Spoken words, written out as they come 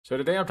So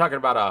today I'm talking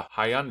about a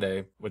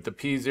Hyundai with the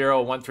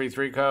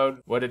P0133 code,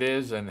 what it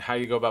is and how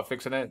you go about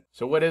fixing it.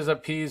 So what is a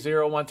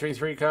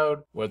P0133 code?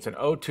 Well, it's an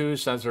O2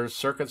 sensor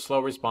circuit slow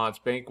response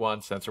bank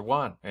 1 sensor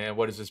 1. And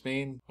what does this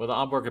mean? Well, the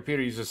onboard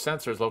computer uses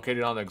sensors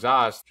located on the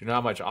exhaust to know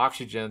how much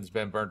oxygen's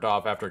been burnt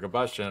off after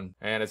combustion,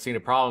 and it's seen a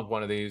problem with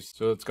one of these,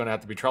 so it's going to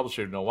have to be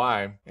troubleshooted to know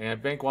why.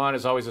 And bank 1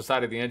 is always the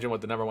side of the engine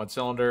with the number 1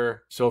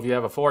 cylinder. So if you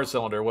have a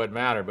 4-cylinder, it wouldn't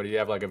matter, but if you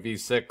have like a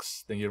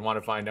V6, then you'd want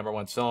to find number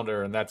 1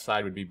 cylinder, and that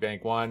side would be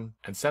bank 1.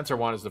 And sensor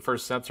 1 is the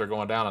first sensor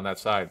going down on that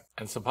side.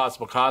 And some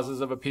possible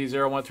causes of a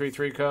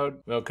P0133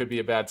 code? Well, it could be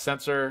a bad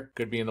sensor,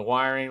 could be in the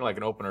wiring, like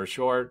an open or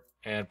short,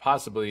 and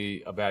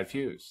possibly a bad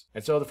fuse.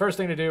 And so the first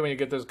thing to do when you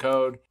get this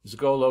code is to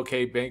go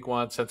locate bank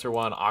 1, sensor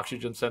 1,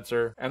 oxygen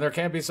sensor. And there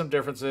can be some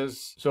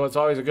differences, so it's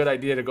always a good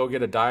idea to go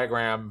get a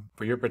diagram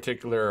for your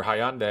particular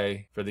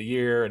Hyundai for the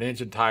year and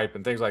engine type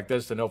and things like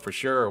this to know for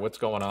sure what's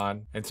going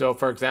on. And so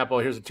for example,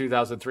 here's a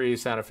 2003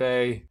 Santa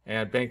Fe,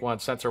 and bank 1,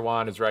 sensor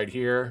 1 is right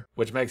here,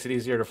 which makes it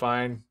easier to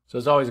find. So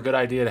it's always a good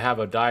idea to have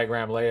a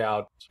diagram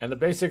layout. And the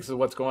basics of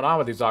what's going on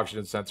with these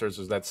oxygen sensors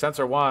is that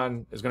sensor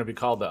 1 is going to be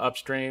called the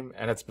upstream,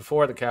 and it's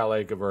before the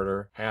catalytic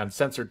converter. And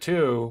sensor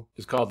 2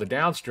 is called the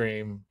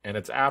downstream, and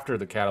it's after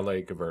the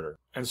catalytic converter.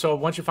 And so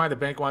once you find the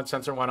bank 1,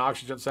 sensor 1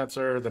 oxygen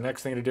sensor, the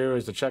next thing to do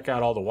is to check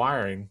out all the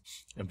wiring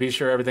and be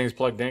sure everything's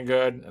plugged in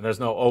good and there's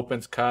no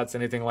opens, cuts,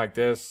 anything like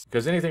this.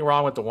 Because anything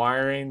wrong with the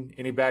wiring,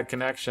 any bad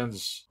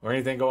connections, or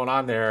anything going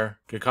on there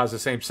could cause the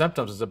same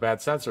symptoms as a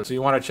bad sensor. So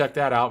you want to check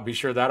that out and be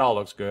sure that all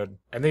looks good.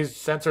 And these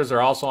sensors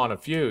are also on a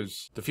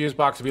fuse. The fuse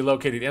box will be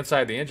located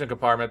inside the engine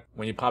compartment.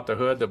 When you pop the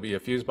hood, there'll be a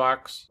fuse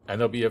box, and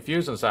there'll be a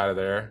fuse inside of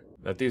there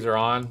that these are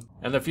on.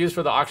 And the fuse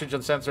for the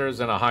oxygen sensors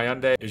in a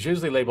Hyundai is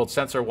usually labeled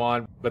sensor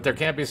 1, but there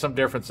can be some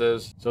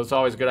differences, so it's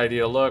always a good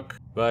idea to look.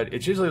 But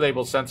it's usually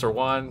labeled sensor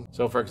 1.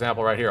 So for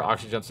example, right here,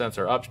 oxygen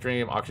sensor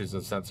upstream,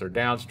 oxygen sensor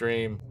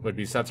downstream would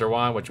be sensor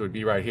 1, which would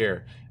be right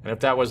here. And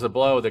if that was the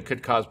blow, that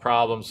could cause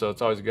problems, so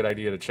it's always a good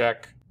idea to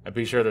check and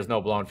be sure there's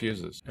no blown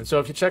fuses. And so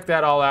if you check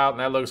that all out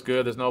and that looks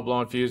good, there's no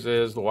blown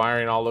fuses, the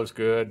wiring all looks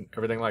good,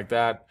 everything like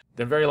that,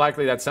 then very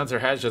likely that sensor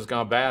has just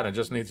gone bad and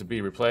just needs to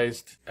be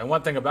replaced. And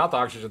one thing about the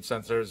oxygen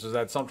sensors is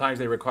that sometimes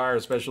they require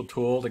a special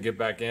tool to get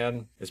back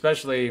in,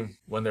 especially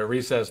when they're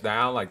recessed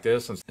down like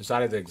this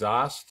inside of the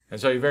exhaust. And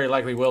so you very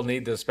likely will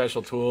need this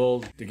special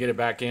tool to get it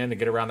back in, to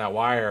get around that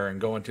wire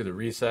and go into the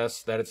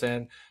recess that it's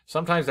in.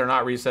 Sometimes they're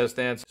not recessed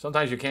in.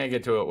 Sometimes you can't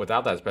get to it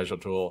without that special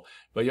tool,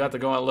 but you have to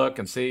go and look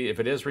and see if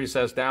it is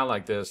recessed down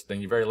like this, then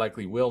you very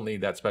likely will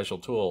need that special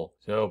tool.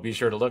 So be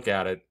sure to look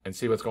at it and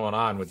see what's going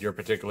on with your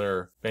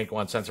particular bank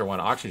 1, sensor 1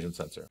 oxygen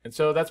sensor. And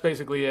so that's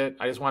basically it.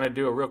 I just wanted to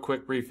do a real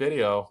quick brief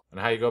video on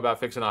how you go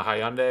about fixing a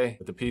Hyundai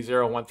with the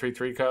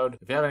P0133 code.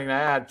 If you have anything to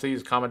add,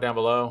 please comment down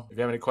below. If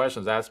you have any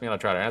questions, ask me and I'll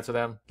try to answer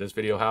them. If this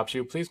video helps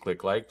you, please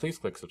click like, please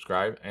click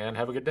subscribe, and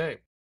have a good day.